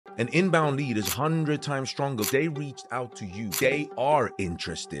An inbound lead is 100 times stronger. They reached out to you. They are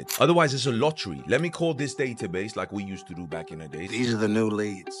interested. Otherwise, it's a lottery. Let me call this database like we used to do back in the days. These are the new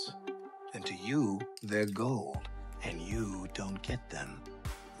leads. And to you, they're gold. And you don't get them.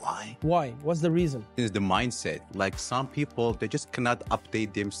 Why? Why? What's the reason? Is the mindset. Like some people, they just cannot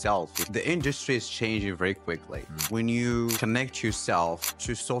update themselves. The industry is changing very quickly. When you connect yourself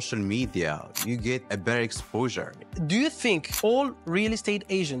to social media, you get a better exposure. Do you think all real estate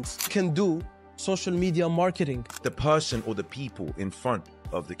agents can do social media marketing? The person or the people in front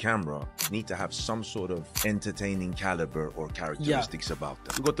of the camera need to have some sort of entertaining caliber or characteristics about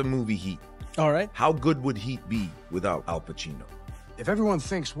them. We got the movie Heat. All right. How good would Heat be without Al Pacino? If everyone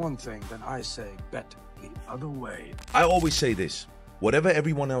thinks one thing, then I say bet the other way. I always say this: whatever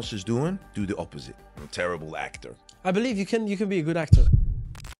everyone else is doing, do the opposite. I'm a terrible actor. I believe you can be a good actor.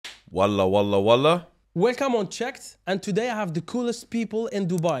 Wallah, wallah, wallah. Welcome on CHEKD, and today I have the coolest people in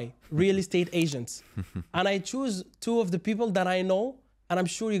Dubai, real estate agents. And I choose two of the people that I know, and I'm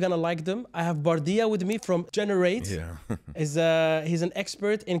sure you're gonna like them. I have Bardia with me from Generate. Yeah. He's an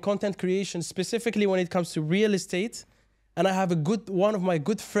expert in content creation, specifically when it comes to real estate. And I have one of my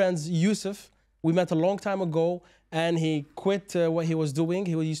good friends, Yusuf. We met a long time ago, and he quit what he was doing.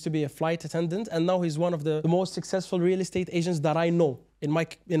 He used to be a flight attendant, and now he's one of the most successful real estate agents that I know in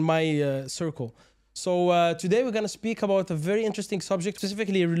my circle. So today we're going to speak about a very interesting subject,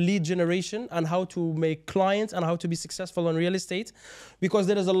 specifically lead generation and how to make clients and how to be successful in real estate, because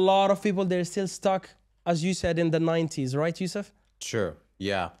there is a lot of people that are still stuck, as you said, in the 90s, right, Yusuf? Sure,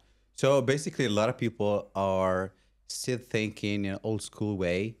 yeah. So basically, a lot of people are still thinking in an old school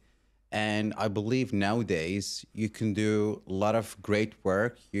way. And I believe nowadays you can do a lot of great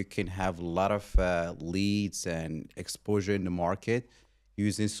work. You can have a lot of leads and exposure in the market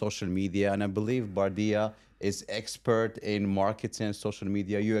using social media. And I believe Bardia is expert in marketing and social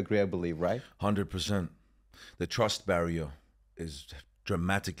media. You agree, I believe, right? 100%. The trust barrier is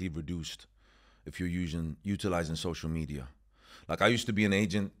dramatically reduced if you're utilizing social media. Like I used to be an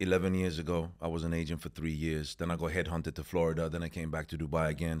agent 11 years ago. I was an agent for 3 years. Then I got headhunted to Florida. Then I came back to Dubai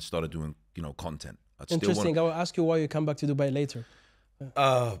again, started doing, content. Interesting. I will ask you why you come back to Dubai later.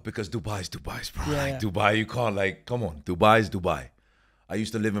 Because Dubai's Dubai, bro. Yeah, Like yeah. Dubai, you can't come on. Dubai's Dubai. I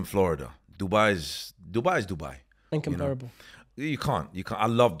used to live in Florida. Dubai's Dubai. Incomparable. You can't. I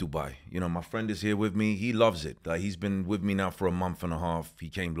love Dubai. My friend is here with me. He loves it. Like he's been with me now for a month and a half. He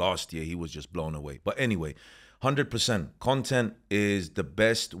came last year. He was just blown away. But anyway, 100%. Content is the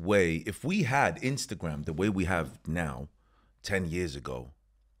best way. If we had Instagram the way we have now, 10 years ago,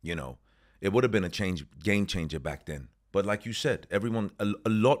 it would have been a game changer back then. But like you said, a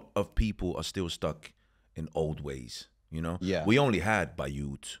lot of people are still stuck in old ways, Yeah. We only had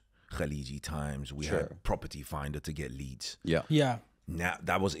Bayut, Khaliji Times. We Sure. had Property Finder to get leads. Yeah. Yeah. Now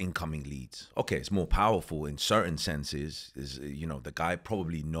that was incoming leads. Okay, it's more powerful in certain senses. The guy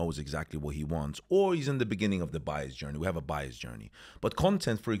probably knows exactly what he wants, or he's in the beginning of the buyer's journey. We have a buyer's journey. But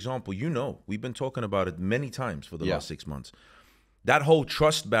content, for example, we've been talking about it many times for the last 6 months. That whole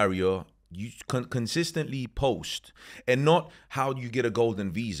trust barrier, you consistently post, and not how you get a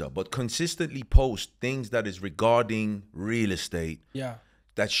golden visa, but consistently post things that is regarding real estate. Yeah.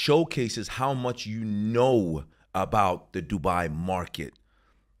 That showcases how much you know about the Dubai market.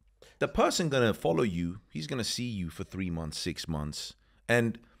 The person gonna follow you, he's gonna see you for 3 months, 6 months,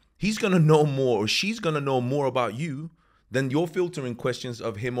 and he's gonna know more, or she's gonna know more about you than you're filtering questions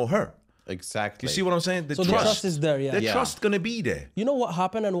of him or her. Exactly. You see what I'm saying? So the trust is there, yeah. The Yeah. trust gonna be there. You know what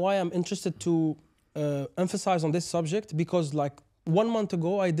happened and why I'm interested to emphasize on this subject? Because like 1 month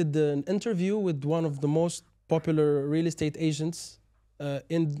ago, I did an interview with one of the most popular real estate agents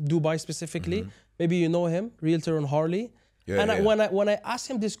in Dubai specifically. Maybe you know him, realtor on Harley. Yeah, And yeah. when I asked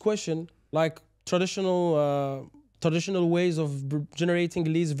him this question, like traditional ways of generating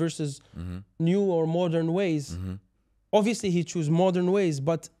leads versus new or modern ways, obviously he chose modern ways,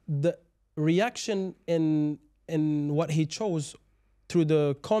 but the reaction in what he chose through the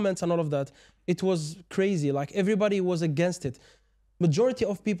comments and all of that, it was crazy. Like everybody was against it. Majority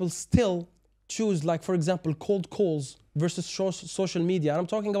of people still choose, like for example, cold calls versus social media. And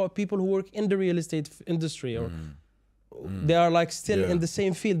I'm talking about people who work in the real estate industry, or they are like still in the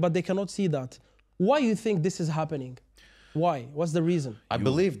same field, but they cannot see that. Why you think this is happening? Why? What's the reason? I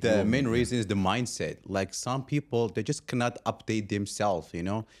believe the main reason is the mindset. Like some people, they just cannot update themselves,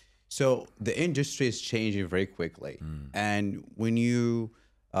 So the industry is changing very quickly. And when you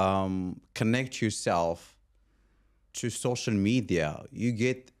connect yourself to social media, you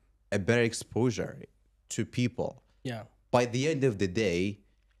get a better exposure to people. Yeah. By the end of the day,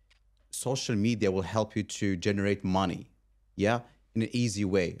 social media will help you to generate money. Yeah. in an easy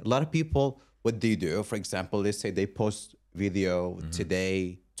way. A lot of people, what they do, for example, let's say they post video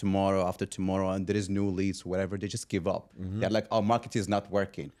today, tomorrow, after tomorrow, and there is new leads, whatever, they just give up. They're like, oh, marketing is not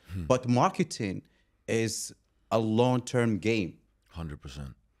working. But marketing is a long-term game.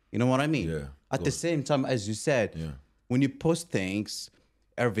 100%. You know what I mean? Yeah, At the same time, as you said, Yeah. when you post things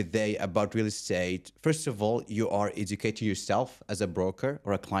every day about real estate, first of all, you are educating yourself as a broker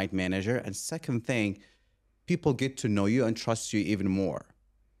or a client manager. And second thing, people get to know you and trust you even more.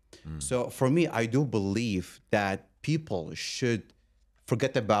 So for me, I do believe that people should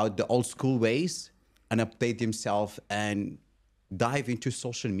forget about the old school ways and update themselves and dive into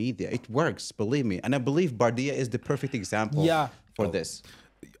social media. It works, believe me. And I believe Bardia is the perfect example for this.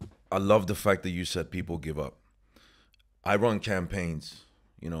 I love the fact that you said people give up. I run campaigns.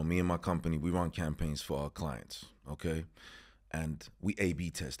 You know, me and my company, we run campaigns for our clients, okay? And we A-B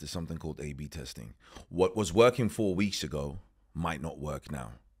test. There's something called A-B testing. What was working 4 weeks ago might not work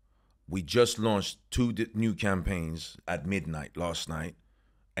now. We just launched 2 new campaigns at midnight last night,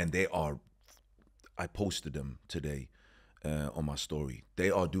 and I posted them today on my story.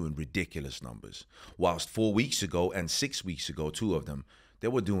 They are doing ridiculous numbers. Whilst 4 weeks ago and 6 weeks ago, 2 of them, they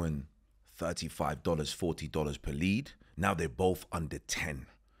were doing $35, $40 per lead. Now they're both under 10.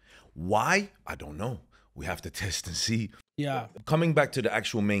 Why? I don't know. We have to test and see. Yeah. Coming back to the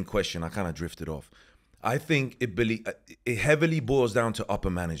actual main question, I kind of drifted off. I think it heavily boils down to upper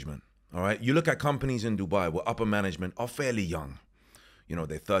management. All right. You look at companies in Dubai where upper management are fairly young. You know,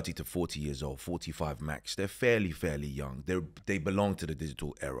 they're 30 to 40 years old, 45 max. They're fairly young. They belong to the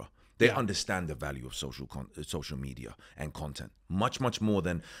digital era. They understand the value of social media and content much more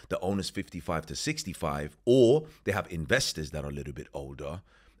than the owners 55 to 65, or they have investors that are a little bit older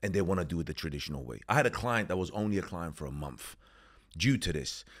and they want to do it the traditional way. I had a client that was only a client for a month due to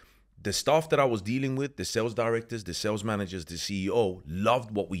this. The staff that I was dealing with, the sales directors, the sales managers, the CEO,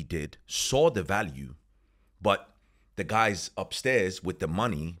 loved what we did, saw the value, but the guys upstairs with the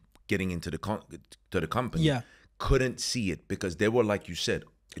money getting into the company couldn't see it because they were, like you said,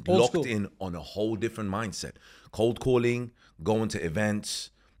 locked in on a whole different mindset. Cold calling, going to events,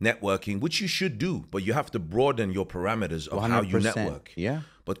 networking, which you should do, but you have to broaden your parameters of how you 100%. network. Yeah.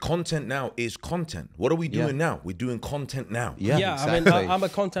 But content now is content. What are we doing now? We're doing content now. Yeah, exactly. I mean, I'm a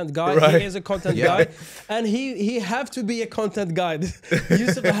content guy. Right. He is a content guy, and he have to be a content guy.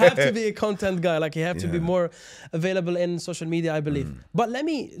 Yusuf have to be a content guy. Like he have to be more available in social media, I believe. But let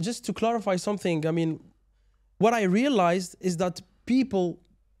me just to clarify something. I mean, what I realized is that people,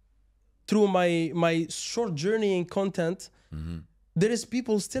 through my short journey in content, there is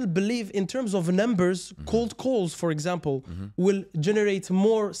people still believe in terms of numbers, cold calls, for example, will generate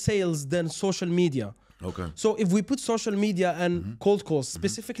more sales than social media. Okay. So if we put social media and cold calls,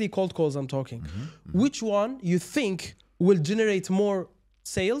 specifically cold calls I'm talking, which one you think will generate more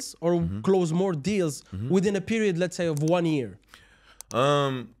sales or close more deals within a period, let's say, of 1 year?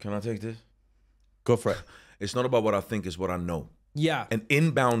 Can I take this? Go for it. It's not about what I think, it's what I know. Yeah. An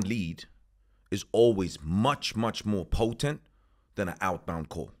inbound lead is always much more potent than an outbound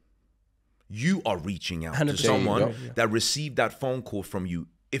call. You are reaching out to 100%. someone that received that phone call from you.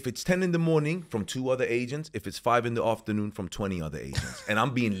 If it's 10 in the morning from 2 other agents, if it's 5 in the afternoon from 20 other agents, and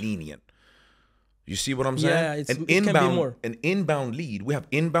I'm being lenient. You see what I'm saying? Yeah, it can be more. An inbound lead, we have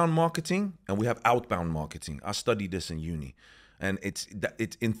inbound marketing and we have outbound marketing. I studied this in uni. And it's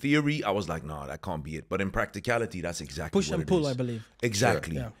in theory, I was like, no, that can't be it. But in practicality, that's exactly Push what and it pull, is. I believe.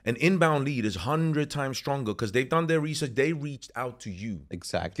 Exactly. Sure, yeah. An inbound lead is 100 times stronger because they've done their research. They reached out to you.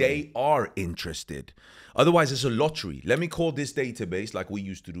 Exactly. They are interested. Otherwise, it's a lottery. Let me call this database like we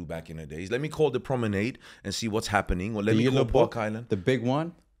used to do back in the days. Let me call the Promenade and see what's happening. Or let me call Park Island. The big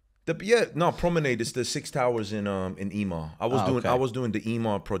one? Promenade is the 6 towers in Ema. I was doing the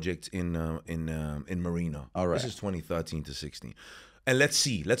Ema project in Marina. All right. This is 2013 to 16. And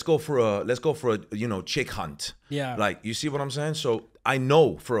let's go for a chick hunt. Yeah. Like, you see what I'm saying? So I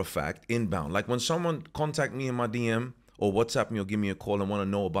know for a fact inbound. Like when someone contact me in my DM or WhatsApp me or give me a call and want to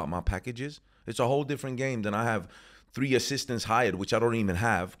know about my packages, it's a whole different game than I have 3 assistants hired, which I don't even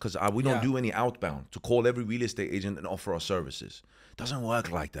have because we don't do any outbound to call every real estate agent and offer our services. It doesn't work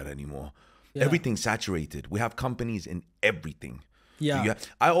like that anymore. Yeah. Everything's saturated. We have companies in everything. Yeah.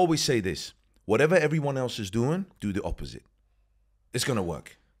 I always say this, whatever everyone else is doing, do the opposite. It's going to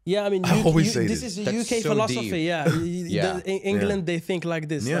work. Yeah, I mean, I always say this this. is That's UK so philosophy. deep. Yeah, in England they think like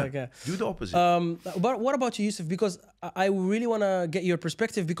this. Yeah, Like, do the opposite. but what about you, Yusuf? Because I really want to get your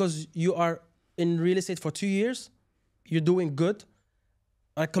perspective because you are in real estate for 2 years. You're doing good.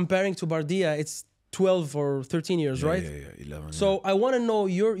 Comparing to Bardia, it's 12 or 13 years, right? Yeah, 11. So I want to know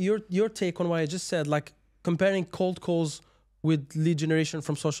your take on what I just said, like comparing cold calls with lead generation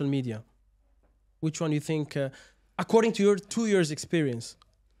from social media? Which one you think, according to your 2 years experience?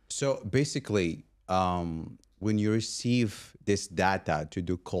 So basically, when you receive this data to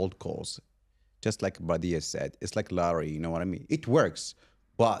do cold calls, just like Badia said, it's like lottery, you know what I mean? It works,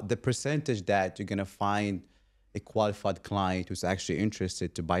 but the percentage that you're gonna find a qualified client who's actually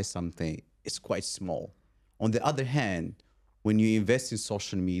interested to buy something is quite small. On the other hand, when you invest in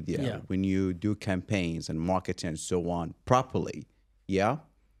social media, when you do campaigns and marketing and so on properly,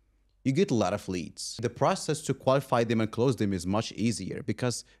 you get a lot of leads. The process to qualify them and close them is much easier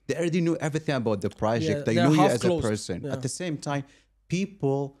because they already knew everything about the project. They know you as a person. At the same time,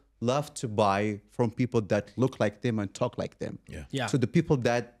 people love to buy from people that look like them and talk like them. So the people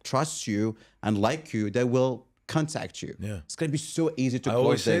that trust you and like you, they will contact you. It's going to be so easy to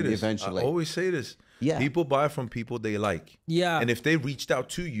close them eventually. I always say this. People buy from people they like. And if they reached out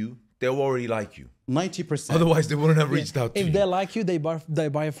to you, they'll already like you. 90%. Otherwise, they wouldn't have reached out to you. If they like you, they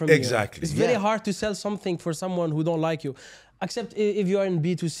buy from you. Exactly. It's very hard to sell something for someone who don't like you. Except if you are in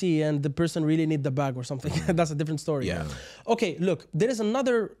B2C and the person really need the bag or something. That's a different story. Okay, look, there is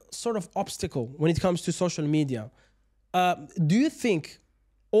another sort of obstacle when it comes to social media. Do you think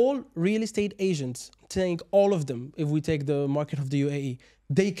all real estate agents, all of them, if we take the market of the UAE,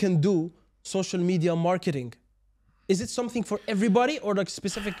 they can do social media marketing? Is it something for everybody or like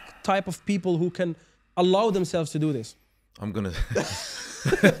specific type of people who can allow themselves to do this? I'm gonna.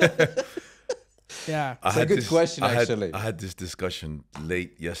 It's a good question, actually. I had this discussion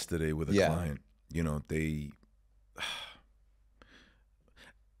late yesterday with a client. You know, the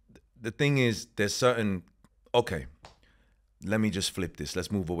thing is, there's certain. Okay, let me just flip this.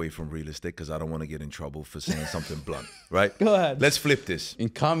 Let's move away from real estate because I don't want to get in trouble for saying something blunt. Right? Go ahead. Let's flip this. In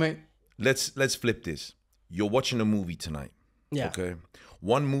comment. Let's flip this. You're watching a movie tonight. Okay.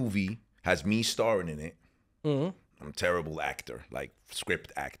 One movie has me starring in it. I'm a terrible actor, like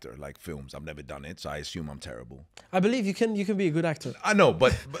script actor, like films. I've never done it, so I assume I'm terrible. I believe you can be a good actor. I know,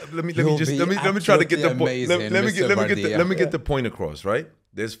 but let me try to get the point. Let me get the point across, right?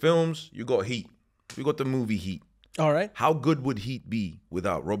 There's films, you got Heat. You got the movie Heat. All right. How good would Heat be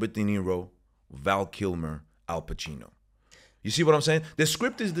without Robert De Niro, Val Kilmer, Al Pacino? You see what I'm saying? The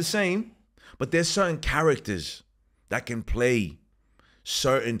script is the same, but there's certain characters that can play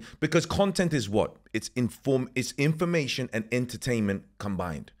certain, because content is what? It's information and entertainment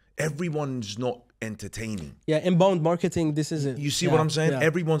combined. Everyone's not entertaining. Inbound marketing, this is it. You see what I'm saying?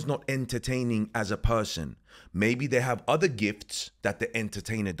 Everyone's not entertaining as a person. Maybe they have other gifts that the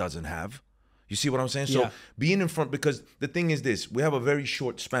entertainer doesn't have. You see what I'm saying? So being in front, because the thing is this, we have a very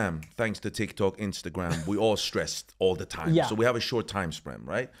short span, thanks to TikTok, Instagram. We all stressed all the time. So we have a short time span,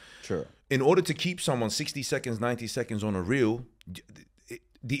 right? Sure. In order to keep someone 60 seconds, 90 seconds on a reel,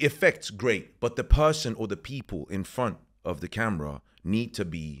 the effect's great, but the person or the people in front of the camera need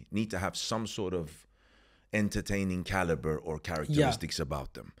to have some sort of entertaining caliber or characteristics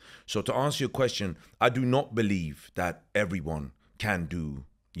about them. So to answer your question, I do not believe that everyone can do,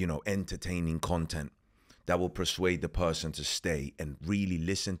 you know, entertaining content that will persuade the person to stay and really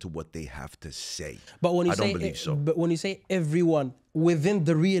listen to what they have to say. But when you I don't believe so. But when you say everyone within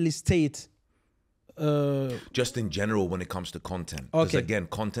the real estate, just in general when it comes to content, because again,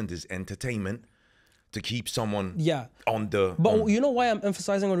 content is entertainment to keep someone on the. But you know why I'm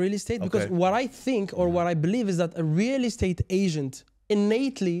emphasizing on real estate? Because what I think or what I believe is that a real estate agent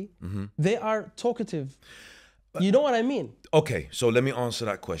innately they are talkative. You know what I mean? Okay, so let me answer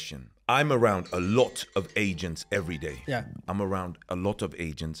that question. I'm around a lot of agents every day. I'm around a lot of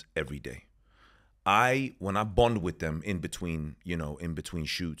agents every day. When I bond with them in between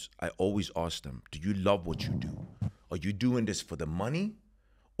shoots, I always ask them, do you love what you do? Are you doing this for the money?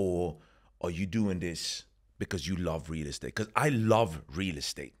 Or are you doing this because you love real estate? Because I love real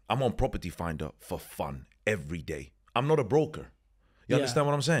estate. I'm on Property Finder for fun every day. I'm not a broker. You understand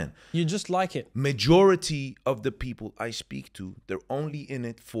what I'm saying? You just like it. Majority of the people I speak to, they're only in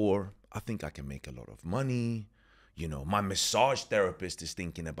it for, I think I can make a lot of money. You know, my massage therapist is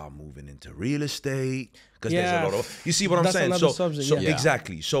thinking about moving into real estate because there's a lot of, you see what I'm saying?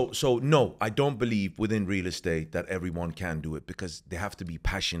 Exactly. So no, I don't believe within real estate that everyone can do it because they have to be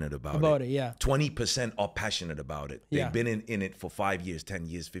passionate about it. 20% are passionate about it. They've been in it for 5 years, 10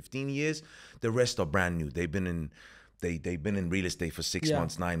 years, 15 years. The rest are brand new. They've been in real estate for 6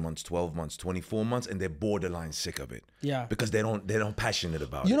 months, 9 months, 12 months, 24 months, and they're borderline sick of it. Because they're not passionate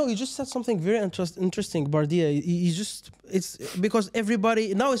about it. You know, you just said something very interesting, Bardia. It's because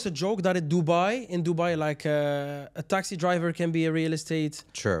everybody, now it's a joke that in Dubai, like a taxi driver can be a real estate.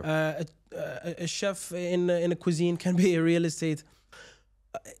 Sure. A chef in a cuisine can be a real estate.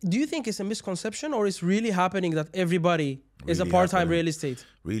 do you think it's a misconception or it's really happening that everybody is a Really part-time happening. real estate?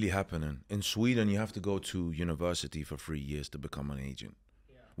 Really happening. In Sweden, you have to go to university for 3 years to become an agent.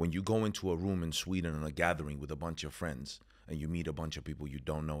 When you go into a room in Sweden on a gathering with a bunch of friends and you meet a bunch of people you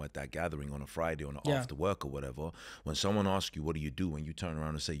don't know at that gathering on a Friday on after work or whatever, when someone asks you, what do you do? And you turn around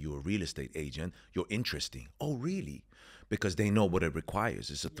and say, you're a real estate agent, you're interesting. Oh, really? Because they know what it requires.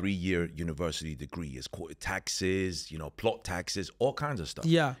 It's a 3-year university degree. It's taxes, plot taxes, all kinds of stuff.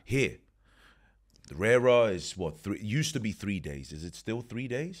 Yeah. Here, the RERA is used to be 3 days. Is it still 3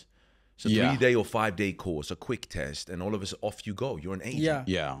 days? It's a 3-day or 5-day course, a quick test, and all of us off you go. You're an agent. Yeah.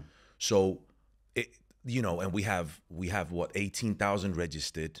 Yeah. So, and we have what, 18,000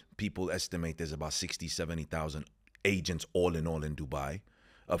 registered. People estimate there's about 60, 70,000 agents all in Dubai.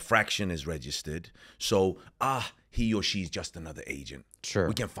 A fraction is registered. So, he or she's just another agent. Sure.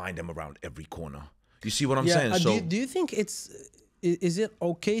 We can find them around every corner. You see what I'm saying? So, do you think is it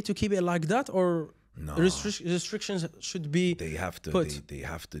okay to keep it like that, or no. restrictions should be They have to put? they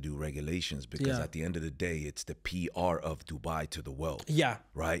have to do regulations because at the end of the day, it's the PR of Dubai to the world. Yeah,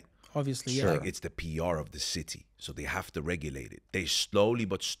 Right? obviously. Sure. Yeah. Like it's the PR of the city, so they have to regulate it. They slowly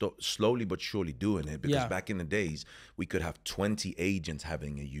but surely doing it because back in the days we could have 20 agents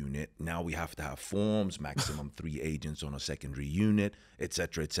having a unit. Now we have to have forms, maximum 3 agents on a secondary unit,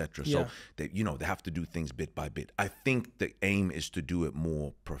 etc., etc. So they have to do things bit by bit. I think the aim is to do it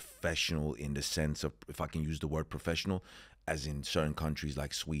more professional in the sense of, if I can use the word professional, as in certain countries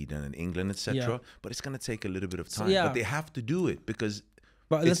like Sweden and England, etc. Yeah. But it's going to take a little bit of time. yeah. But they have to do it because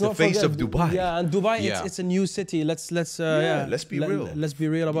But it's let's the not face forget, of Dubai. Yeah, and Dubai, Yeah. it's a new city. Let's be real. Let's be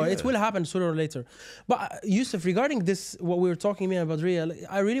real about it. It will happen sooner or later. But Yusuf, regarding this, what we were talking about, real,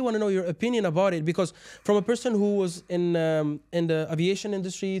 I really want to know your opinion about it, because from a person who was in the aviation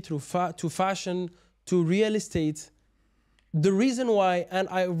industry to fashion to real estate, the reason why, and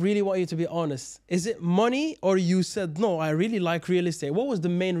I really want you to be honest, is it money, or you said no, I really like real estate? What was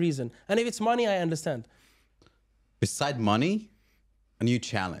the main reason? And if it's money, I understand. Beside money, a new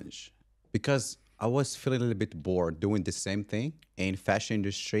challenge, because I was feeling a little bit bored doing the same thing in fashion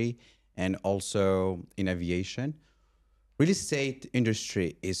industry and also in aviation. Real estate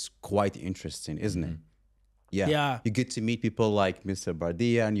industry is quite interesting, isn't it? Yeah. You get to meet people like Mr.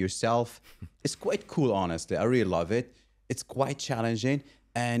 Bardia and yourself. It's quite cool, honestly. I really love it. It's quite challenging.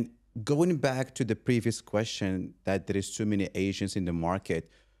 And going back to the previous question that there is too many Asians in the market,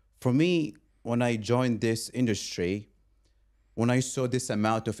 for me, when I joined this industry, when I saw this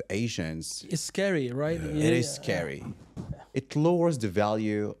amount of Asians, It's scary, right? it is scary. It lowers the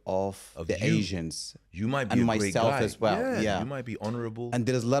value of the you. Asians. You might be and a great myself guy. as well. Yeah. You might be honorable. And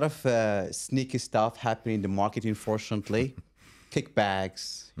there's a lot of sneaky stuff happening in the market, unfortunately.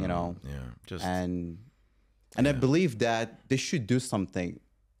 Kickbacks, and I believe that they should do something.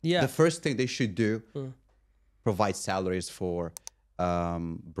 Yeah. The first thing they should do, provide salaries for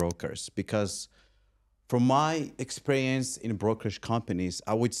brokers, because from my experience in brokerage companies,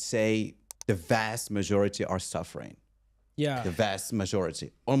 I would say the vast majority are suffering. Yeah. The vast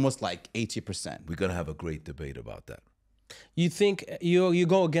majority, almost like 80%. We're gonna have a great debate about that. You think you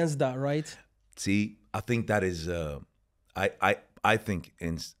go against that, right? See, I think that is, I think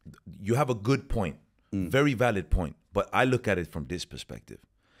you have a good point, very valid point. But I look at it from this perspective: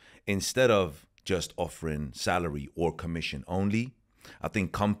 instead of just offering salary or commission only, I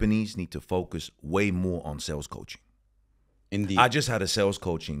think companies need to focus way more on sales coaching. Indeed. I just had a sales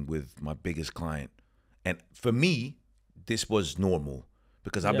coaching with my biggest client, and for me, this was normal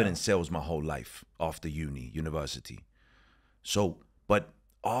because I've been in sales my whole life after university. So, but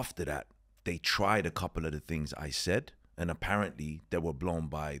after that, they tried a couple of the things I said, and apparently they were blown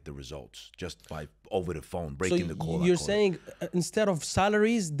by the results just by over the phone, breaking the call. You're saying instead of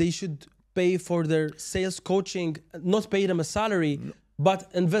salaries, they should pay for their sales coaching, not pay them a salary, but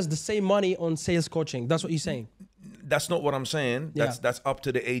invest the same money on sales coaching. That's what you're saying. That's not what I'm saying. Yeah. That's up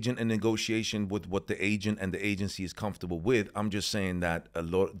to the agent and negotiation with what the agent and the agency is comfortable with. I'm just saying that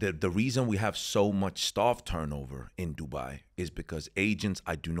the reason we have so much staff turnover in Dubai is because agents,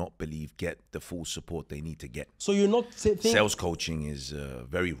 I do not believe, get the full support they need to get. So you're not Sales coaching is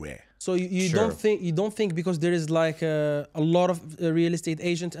very rare. So you Sure. don't think because there is like a lot of real estate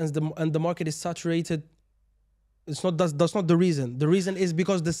agents and the market is saturated. That's not the reason. The reason is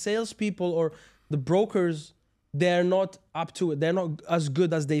because the salespeople or the brokers, they're not up to it. They're not as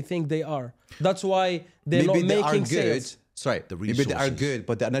good as they think they are. That's why they're Maybe not they making are good. sales. Sorry, The maybe they are resources. good,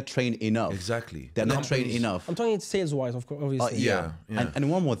 but they're not trained enough. Exactly. They're The not trained companies- enough. I'm talking sales-wise, of course, obviously. Yeah. And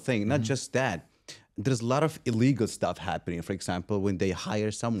one more thing, not just that. There's a lot of illegal stuff happening. For example, when they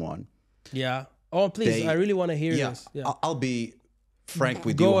hire someone. Yeah. Oh, please, They- I really want to hear this. Yeah. I'll be frank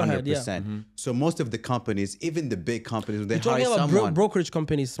with Go you ahead, 100%. yeah. So most of the companies, even the big companies, when they You're talking hire about someone, brokerage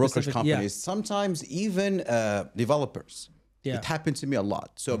companies, brokerage specifically. Yeah. companies, sometimes even developers. Yeah. It happened to me a lot.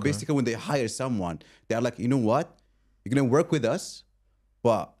 So basically, when they hire someone, they're like, you know what? You're gonna work with us,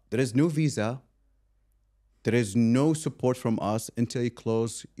 but there is no visa. There is no support from us until you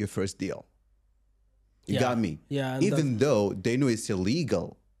close your first deal. You Yeah. got me? Yeah, and Even though they know it's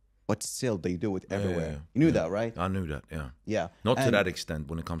illegal, but still they do it everywhere. yeah, You knew that, right? I knew that, yeah. Yeah. Not to And- that extent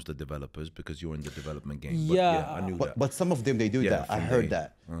when it comes to developers, because you're in the development game. But Yeah, yeah, I knew that. But some of them, they do Yeah, that. I from heard the-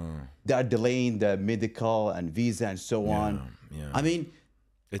 that. They are delaying the medical and visa and so on. yeah. I mean,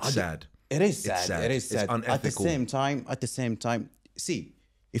 It's sad. it is sad. It's sad. It is It's sad. unethical. At the same time, see,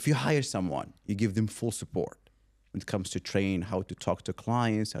 if you hire someone, you give them full support when it comes to train, how to talk to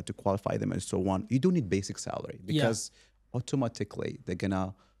clients, how to qualify them, and so on. You don't need basic salary because automatically they're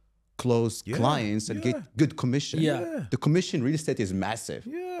gonna close clients and get good commission. Yeah. The commission real estate is massive.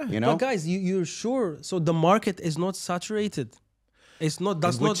 Yeah. You know? But guys, you're sure? So the market is not saturated. It's not.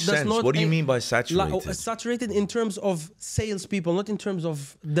 That's In not. which That's sense? not. What do you a- mean by Like, saturated? saturated in terms of salespeople, not in terms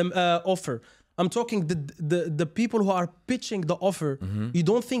of the offer. I'm talking the people who are pitching the offer. Mm-hmm. You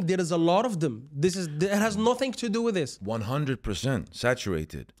don't think there is a lot of them? It has nothing to do with this. 100%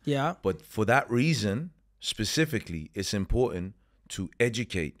 saturated. Yeah. But for that reason, specifically, it's important to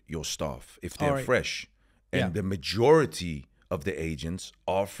educate your staff if they're Alright. fresh. And Yeah. the majority of the agents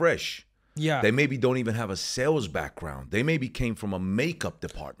are fresh. Yeah. They maybe don't even have a sales background. They maybe came from a makeup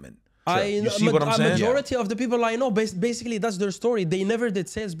department. You know, see what I'm a saying? majority of the people I know, basically, that's their story. They never did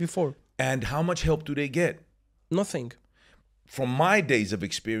sales before. And how much help do they get? Nothing. From my days of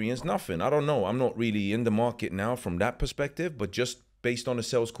experience, nothing. I don't know. I'm not really in the market now from that perspective, but just based on the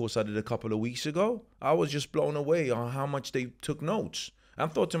sales course I did a couple of weeks ago, I was just blown away on how much they took notes. I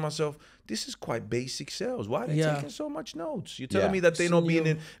thought to myself, this is quite basic sales. Why are they Yeah. taking so much notes? You're telling Yeah. me that they're So not being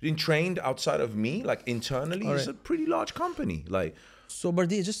you- in trained outside of me, like internally? It's a pretty large company. Like, So,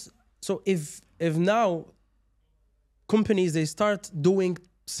 Bardi, if now companies they start doing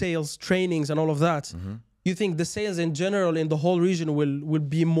sales trainings and all of that, Mm-hmm. you think the sales in general in the whole region will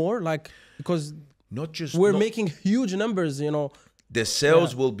be more like because not just we're not- making huge numbers, you know. The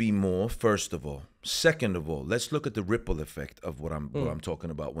sales will be more, first of all. Second of all, let's look at the ripple effect of what I'm talking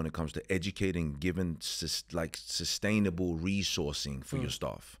about when it comes to educating, giving sustainable resourcing for your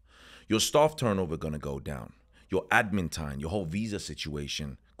staff. Your staff turnover going to go down. Your admin time, your whole visa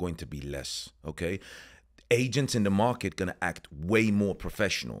situation going to be less, okay? Agents in the market going to act way more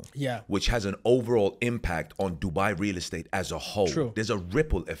professional, Yeah. which has an overall impact on Dubai real estate as a whole. True. There's a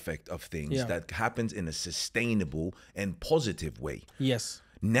ripple effect of things Yeah. that happens in a sustainable and positive way. Yes.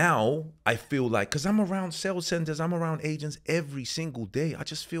 Now I feel like, because I'm around sales centers, I'm around agents every single day, I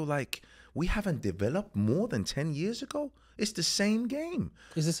just feel like we haven't developed more than 10 years ago. It's the same game.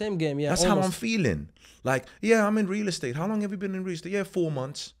 It's the same game, yeah. That's how I'm almost. feeling. Like, yeah, I'm in real estate. How long have you been in real estate? Yeah, 4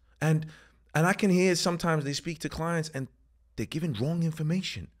 months. And I can hear sometimes they speak to clients and they're giving wrong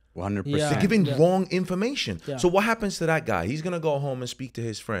information. 100%. Yeah. They're giving wrong information. Yeah. So what happens to that guy? He's gonna go home and speak to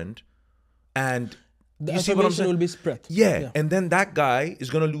his friend, and The you see what I'm information saying? will be spread. Yeah. And then that guy is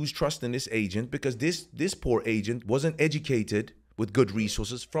gonna lose trust in this agent because this poor agent wasn't educated with good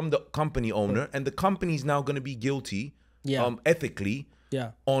resources from the company owner, and the company's now gonna be guilty, Yeah. ethically,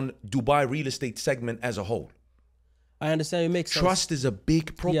 Yeah. on Dubai real estate segment as a whole. I understand. It makes sense. Trust is a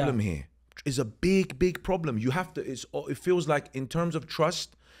big problem Yeah. here. Is a big problem. You have to. It feels like in terms of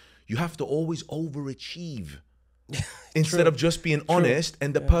trust, you have to always overachieve instead of just being honest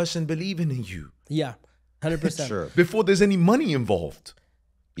and the person believing in you Yeah. 100%. Sure. before there's any money involved.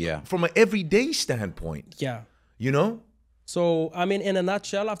 Yeah. From an everyday standpoint, Yeah. you know. So, I mean, in a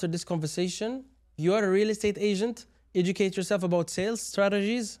nutshell, after this conversation, you are a real estate agent. Educate yourself about sales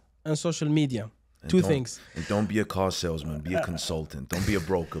strategies and social media. Two Don't- things. And don't be a car salesman. Be a consultant. Don't be a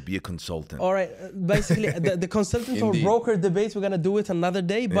broker. Be a consultant. All right. Basically, the consultant or Indeed. broker debate, we're going to do it another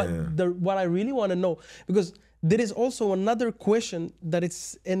day. But what I really want to know, because there is also another question that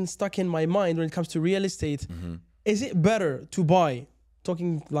it's stuck in my mind when it comes to real estate. Is it better to buy,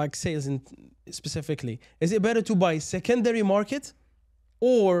 talking like sales specifically, is it better to buy secondary market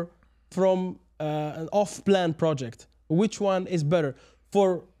or from an off-plan project? Which one is better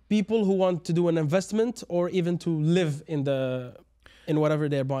for people who want to do an investment or even to live in whatever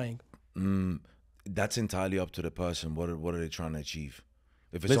they're buying? That's entirely up to the person. What are they trying to achieve?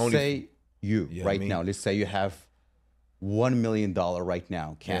 If it's Let's only say you Yeah, right me. now, let's say you have $1 million right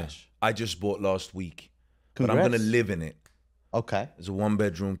now, Yeah. cash. I just bought last week, but I'm gonna Congrats. live in it. Okay. It's a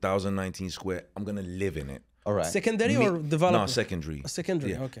 1-bedroom, 1,019 square. I'm gonna live in it. All right. Secondary or developer? No, secondary.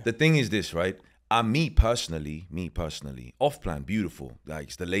 Secondary, okay. The thing is this, right? Me personally, off plan, beautiful. Like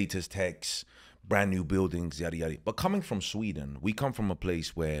it's the latest techs, brand new buildings, yada yada. But coming from Sweden, we come from a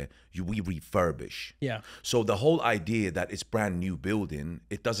place where we refurbish. Yeah. So the whole idea that it's brand new building,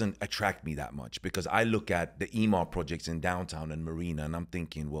 it doesn't attract me that much, because I look at the EMAR projects in downtown and Marina, and I'm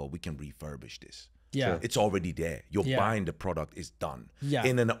thinking, well, we can refurbish this. Yeah. It's already there. You're Yeah. buying the product, it's done. Yeah.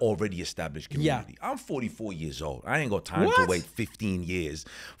 In an already established community. I'm 44 years old. I ain't got time to wait 15 years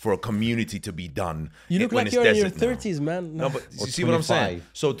for a community to be done. You look when like it's you're in your desert now. 30s, man. No, but Or you see what I'm saying? 25.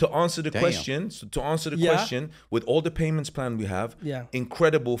 So to answer the Damn. question, with all the payments plan we have, Yeah.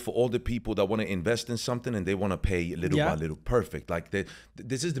 incredible for all the people that want to invest in something and they want to pay little Yeah. by little. Perfect. Like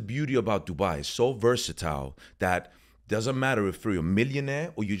this is the beauty about Dubai. It's so versatile that doesn't matter if you're a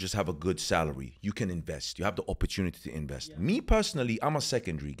millionaire or you just have a good salary. You can invest. You have the opportunity to invest. Me personally, I'm a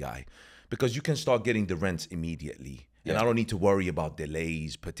secondary guy, because you can start getting the rents immediately. And I don't need to worry about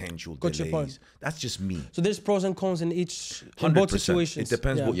delays, potential Got your delays. point. That's just me. So there's pros and cons in both 100%. situations. It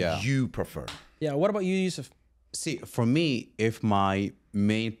depends what Yeah. you prefer. Yeah. What about you, Yusuf? See, for me, if my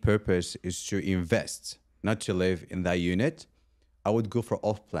main purpose is to invest, not to live in that unit, I would go for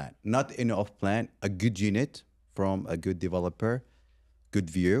off plan. Not in off plan, a good unit from a good developer, good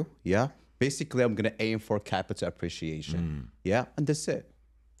view. Yeah. Basically, I'm gonna aim for capital appreciation. Yeah, and that's it.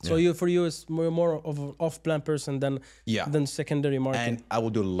 So for you, it's more of an off-plan person than secondary market. And I will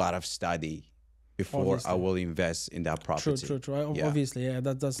do a lot of study before Obviously. I will invest in that property. True. Yeah. Obviously, yeah,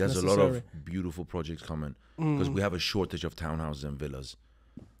 that's There's necessary. a lot of beautiful projects coming, because we have a shortage of townhouses and villas.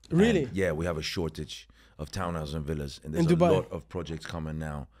 Really? And yeah, we have a shortage of townhouses and villas, and there's In a Dubai? lot of projects coming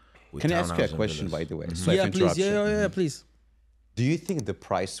now. With Can I ask you a townhouses and question, villas. by the way? Sorry Yeah, for please. interruption. Yeah, please. Do you think the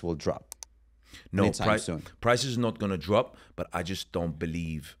price will drop? No, anytime soon? price is not going to drop, but I just don't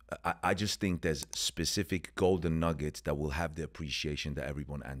believe. I just think there's specific golden nuggets that will have the appreciation that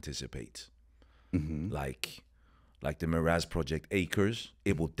everyone anticipates. Like the Miraz project, Acres,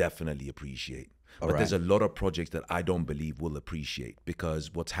 it will definitely appreciate. But there's a lot of projects that I don't believe will appreciate,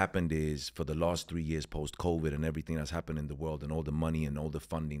 because what's happened is, for the last 3 years post-COVID and everything that's happened in the world and all the money and all the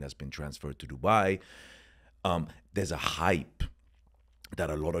funding that's been transferred to Dubai, there's a hype that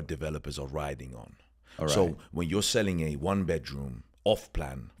a lot of developers are riding on. So when you're selling a one-bedroom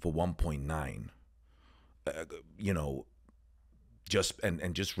off-plan for 1.9,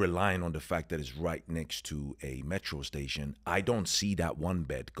 just relying on the fact that it's right next to a metro station, I don't see that one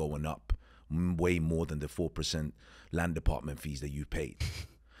bed going up way more than the 4% land department fees that you paid.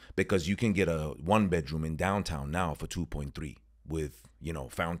 Because you can get a one bedroom in downtown now for 2.3 with,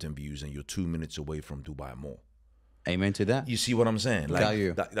 fountain views, and you're 2 minutes away from Dubai Mall. Amen to that. You see what I'm saying?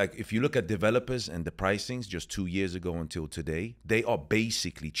 Value. Like if you look at developers and the pricings just 2 years ago until today, they are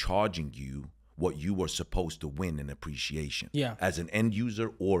basically charging you what you were supposed to win in appreciation as an end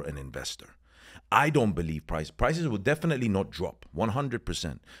user or an investor. I don't believe prices will definitely not drop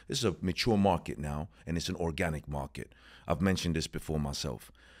 100%. This is a mature market now, and it's an organic market. I've mentioned this before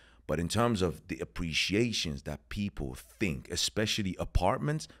myself. But in terms of the appreciations that people think, especially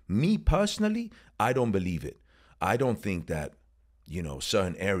apartments, me personally, I don't believe it. I don't think that,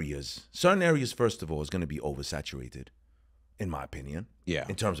 certain areas, first of all, is going to be oversaturated, in my opinion,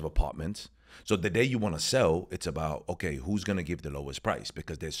 in terms of apartments. So the day you want to sell, it's about, okay, who's going to give the lowest price?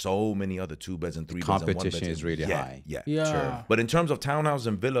 Because there's so many other 2 beds and 3 beds and 1 beds. Competition is really high. Yeah. Yeah. But in terms of townhouses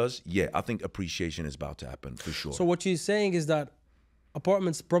and villas, I think appreciation is about to happen for sure. So what you're saying is that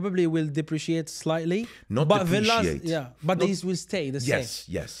apartments probably will depreciate slightly, Not but depreciate. villas, but these will stay the same.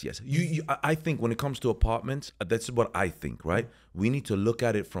 Yes. I think when it comes to apartments, that's what I think, right? We need to look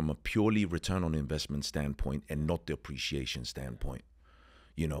at it from a purely return on investment standpoint and not the appreciation standpoint.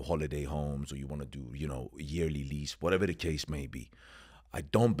 Holiday homes, or you want to do, a yearly lease, whatever the case may be. I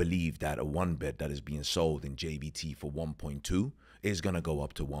don't believe that a one bed that is being sold in JBT for 1.2 is going to go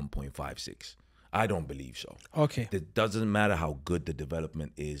up to 1.56. I don't believe so. Okay. It doesn't matter how good the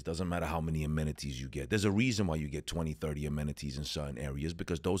development is, doesn't matter how many amenities you get. There's a reason why you get 20, 30 amenities in certain areas,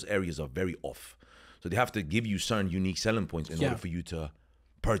 because those areas are very off. So they have to give you certain unique selling points in order for you to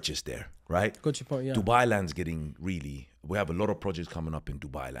purchase there, right? Got your point, yeah. Dubai Land's getting we have a lot of projects coming up in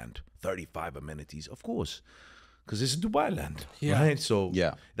Dubai Land. 35 amenities, of course, because it's Dubai Land, right? So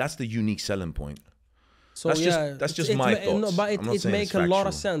that's the unique selling point. So that's just my thoughts. No, but I'm not it saying makes it's a lot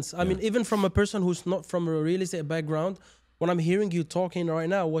of factual. sense. I mean, even from a person who's not from a real estate background, when I'm hearing you talking right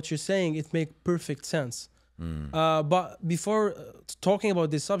now, what you're saying, it makes perfect sense. But before talking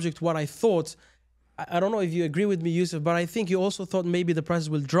about this subject, what I thought, I don't know if you agree with me, Yusuf, but I think you also thought maybe the prices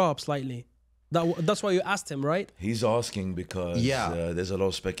will drop slightly. That's why you asked him, right? He's asking because Yeah. there's a lot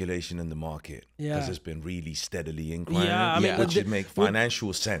of speculation in the market. Yeah. Because it's been really steadily inclining. Yeah, I mean, which with it makes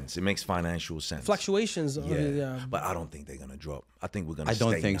financial sense. It makes financial sense. Fluctuations. Yeah. Yeah. But I don't think they're going to drop. I think we're going to I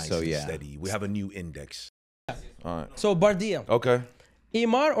don't stay think nice so, and yeah. steady. We have a new index. All right. So Bardia, Okay.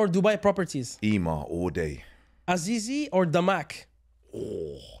 Emaar or Dubai Properties? Ema all day. Azizi or Damak?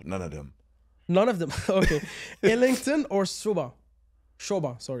 Oh, none of them. None of them. Okay. Ellington or Shoba?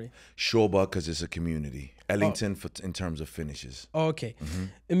 Shoba, sorry. Shoba because it's a community. Ellington for in terms of finishes. Okay.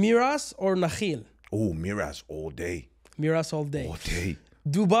 Miras or Nakhil? Oh, Miraz all day. Miras all day. All day.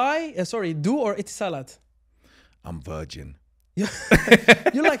 Dubai, sorry, Du or Etisalat? I'm virgin.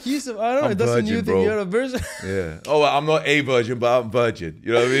 You're like Yusuf. I don't know. I'm That's a virgin, new thing. bro. You're a virgin. Yeah. Oh, well, I'm not a virgin, but I'm virgin.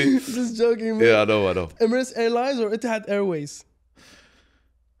 You know what I mean? Just joking, man. Yeah, I know. Emirates Airlines or Etihad Airways?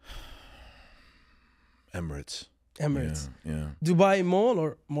 Emirates. Emirates. Yeah. Dubai Mall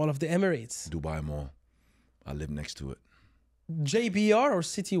or Mall of the Emirates? Dubai Mall. I live next to it. JBR or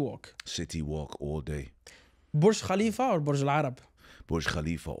City Walk? City Walk all day. Burj Khalifa or Burj Al Arab? Burj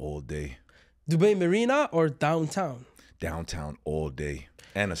Khalifa all day. Dubai Marina or downtown? Downtown all day.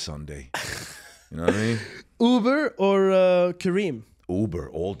 And a Sunday. You know what I mean? Uber or Kareem? Uber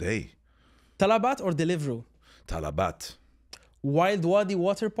all day. Talabat or Deliveroo? Talabat. Wild Wadi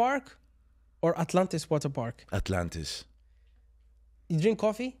Water Park or Atlantis Water Park? Atlantis. You drink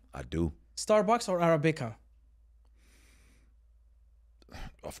coffee? I do. Starbucks or Arabica?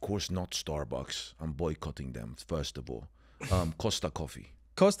 Of course not Starbucks. I'm boycotting them, first of all. Costa Coffee.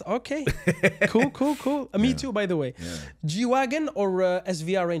 Costa, okay. Cool. Me too, by the way. Yeah. G-Wagon or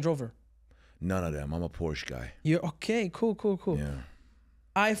SVR Range Rover? None of them. I'm a Porsche guy. You're okay, cool. Yeah.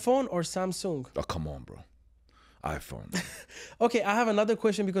 iPhone or Samsung? Oh, come on, bro. iPhone. Okay, I have another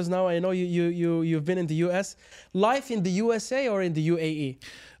question because now I know you've been in the US. Life in the USA or in the UAE?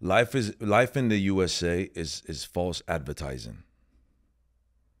 Life in the USA is false advertising.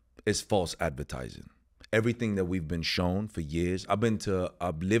 It's false advertising. Everything that we've been shown for years.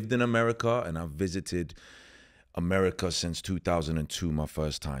 I've lived in America and I've visited America since 2002, my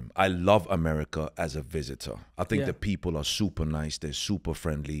first time. I love America as a visitor. I think the people are super nice. They're super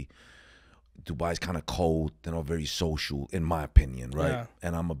friendly. Dubai's kind of cold. They're not very social, in my opinion, right? Yeah.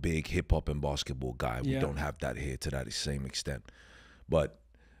 And I'm a big hip hop and basketball guy. We don't have that here to that same extent. But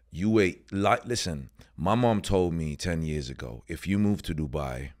listen, my mom told me 10 years ago, if you move to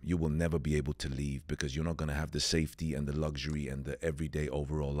Dubai, you will never be able to leave because you're not going to have the safety and the luxury and the everyday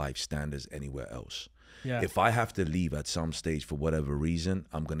overall life standards anywhere else. Yeah. If I have to leave at some stage for whatever reason,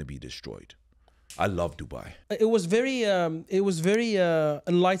 I'm going to be destroyed. I love Dubai. It was very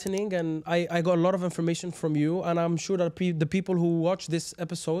enlightening, and I got a lot of information from you, and I'm sure that the people who watch this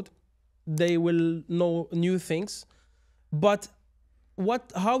episode, they will know new things. But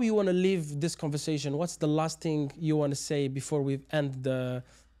how you want to leave this conversation? What's the last thing you want to say before we end the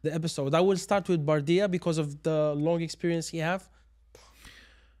episode? I will start with Bardia because of the long experience he have.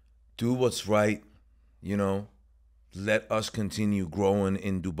 Do what's right, you know. Let us continue growing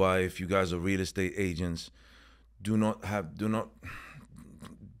in Dubai. If you guys are real estate agents, do not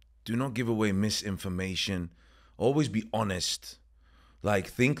give away misinformation. Always be honest. Like,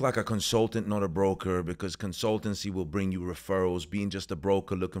 think like a consultant, not a broker, because consultancy will bring you referrals. Being just a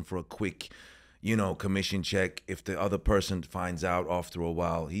broker looking for a quick, commission check. If the other person finds out after a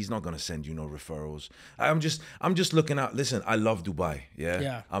while, he's not gonna send you no referrals. I'm just looking out. Listen, I love Dubai.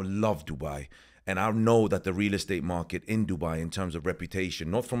 Yeah. I love Dubai. And I know that the real estate market in Dubai, in terms of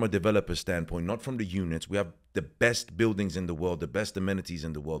reputation, not from a developer standpoint, not from the units, we have the best buildings in the world, the best amenities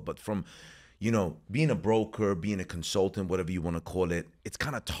in the world, but from, being a broker, being a consultant, whatever you want to call it, it's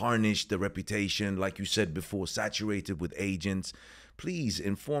kind of tarnished the reputation, like you said before, saturated with agents. Please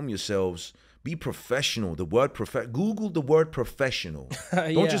inform yourselves. Be professional. The word Google the word professional.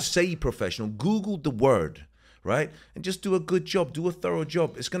 Don't just say professional. Google the word. Right? And just do a good job, do a thorough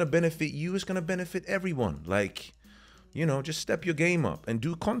job. It's going to benefit you. It's going to benefit everyone. Like, just step your game up and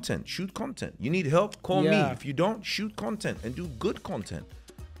do content, shoot content. You need help? Call me. If you don't, shoot content and do good content.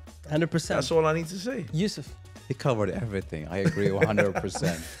 100%. That's all I need to say. Yusuf. He covered everything. I agree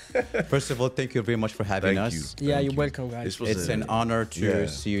 100%. First of all, thank you very much for having us. Yeah, you're welcome, guys. It's an honor to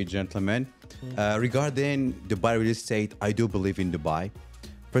see you, gentlemen. Regarding Dubai real estate, I do believe in Dubai.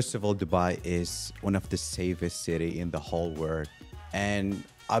 First of all, Dubai is one of the safest cities in the whole world. And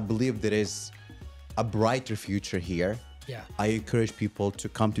I believe there is a brighter future here. Yeah. I encourage people to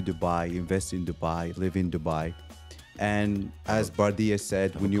come to Dubai, invest in Dubai, live in Dubai. And as Bardia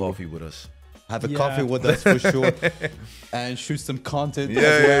said, when you coffee with us. Have a coffee with us for sure. And shoot some content as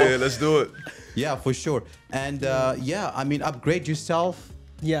well. Yeah, let's do it. Yeah, for sure. And upgrade yourself.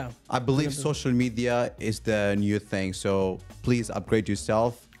 Yeah. I believe social media is the new thing. So please upgrade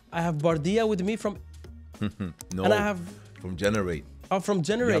yourself. I have Bardia with me from, No, and I have from Generate. from You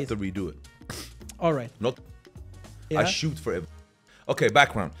Generate. have to redo it. All right. Not. Yeah. I shoot for it. Okay,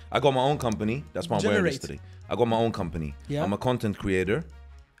 background. I got my own company. That's why I'm wearing this Generate. today. I got my own company. Yeah. I'm a content creator,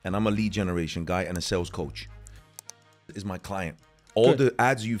 and I'm a lead generation guy and a sales coach. Is my client. All Good. the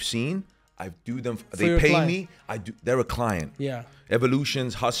ads you've seen, I do them. They your pay client. me. I do. They're a client. Yeah.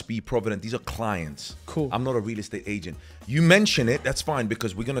 Evolutions, Husby, Provident. These are clients. Cool. I'm not a real estate agent. You mention it. That's fine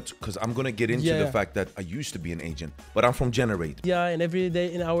because I'm gonna get into the Yeah. fact that I used to be an agent, but I'm from Generate. Yeah,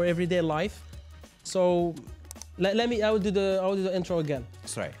 in our everyday life. So let me. I will do the intro again.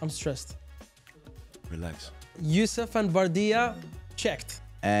 Sorry. I'm stressed. Relax. Yusuf and Bardia checked.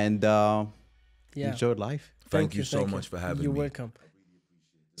 And Yeah. enjoy life. Thank you so much for having You're me. welcome.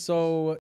 So